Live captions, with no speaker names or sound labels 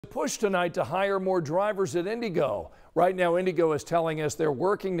Push tonight to hire more drivers at IndyGo. Right now, IndyGo is telling us they're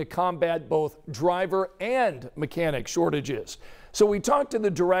working to combat both driver and mechanic shortages. So we talked to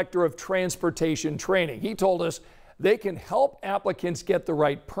the director of transportation training. He told us they can help applicants get the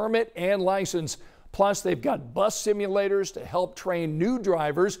right permit and license. Plus, they've got bus simulators to help train new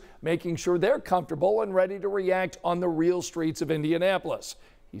drivers, making sure they're comfortable and ready to react on the real streets of Indianapolis.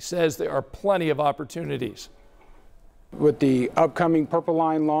 He says there are plenty of opportunities. With the upcoming Purple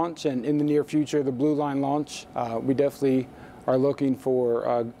Line launch and in the near future the Blue Line launch, we definitely are looking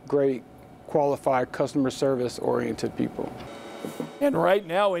for great, qualified, customer service oriented people. And right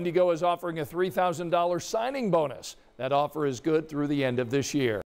now, IndyGo is offering a $3,000 signing bonus. That offer is good through the end of this year.